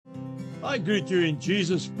I greet you in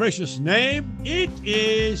Jesus' precious name. It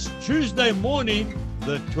is Tuesday morning,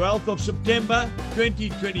 the 12th of September,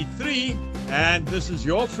 2023, and this is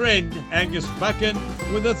your friend, Angus Buchan,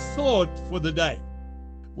 with a thought for the day.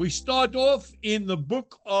 We start off in the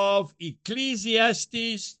Book of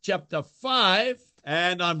Ecclesiastes, chapter 5,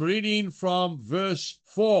 and I'm reading from verse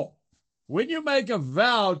 4. When you make a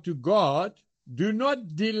vow to God, do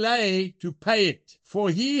not delay to pay it, for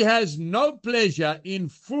he has no pleasure in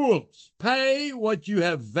fools. Pay what you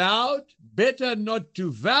have vowed. Better not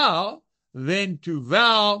to vow than to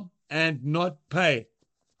vow and not pay.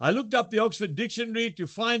 I looked up the Oxford Dictionary to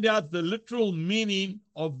find out the literal meaning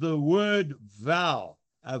of the word vow.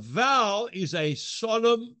 A vow is a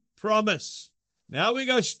solemn promise. Now we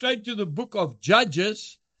go straight to the book of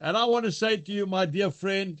Judges, and I want to say to you, my dear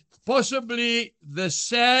friend, possibly the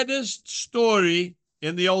saddest story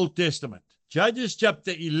in the Old Testament. Judges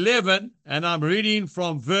chapter 11, and I'm reading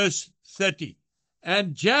from verse 30.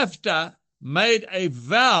 And Jephthah made a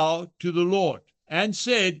vow to the Lord and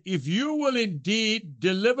said, if you will indeed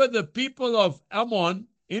deliver the people of Ammon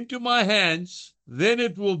into my hands, then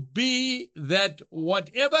it will be that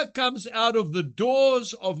whatever comes out of the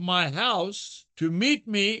doors of my house to meet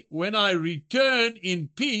me when I return in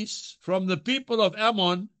peace from the people of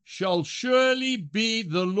Ammon shall surely be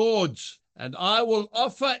the Lord's, and I will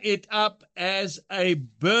offer it up as a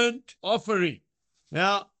burnt offering.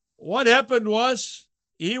 Now, what happened was,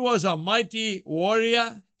 he was a mighty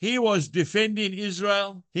warrior. He was defending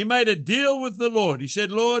Israel. He made a deal with the Lord. He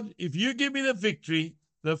said, Lord, if you give me the victory,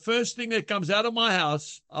 the first thing that comes out of my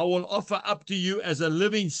house, I will offer up to you as a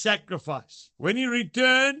living sacrifice. When he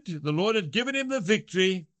returned, the Lord had given him the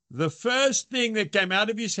victory. The first thing that came out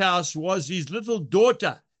of his house was his little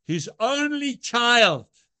daughter, his only child.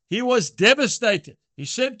 He was devastated. He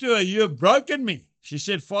said to her, you have broken me. She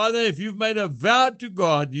said, Father, if you've made a vow to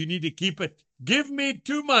God, you need to keep it. Give me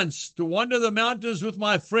 2 months to wander the mountains with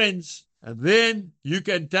my friends, and then you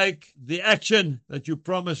can take the action that you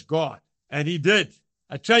promised God. And he did.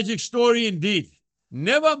 A tragic story indeed.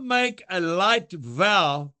 Never make a light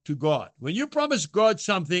vow to God. When you promise God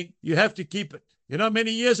something, you have to keep it. You know,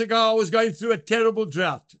 many years ago, I was going through a terrible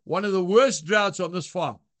drought, one of the worst droughts on this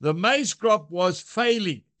farm. The maize crop was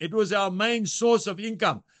failing. It was our main source of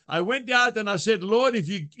income. I went out and I said, Lord, if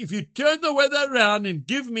you turn the weather around and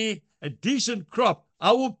give me a decent crop,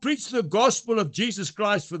 I will preach the gospel of Jesus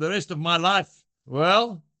Christ for the rest of my life.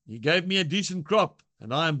 Well, he gave me a decent crop,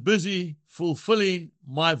 and I am busy fulfilling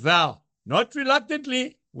my vow. Not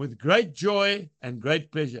reluctantly, with great joy and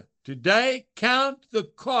great pleasure. Today, count the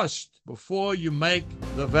cost before you make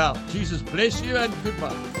the vow. Jesus bless you and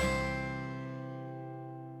goodbye.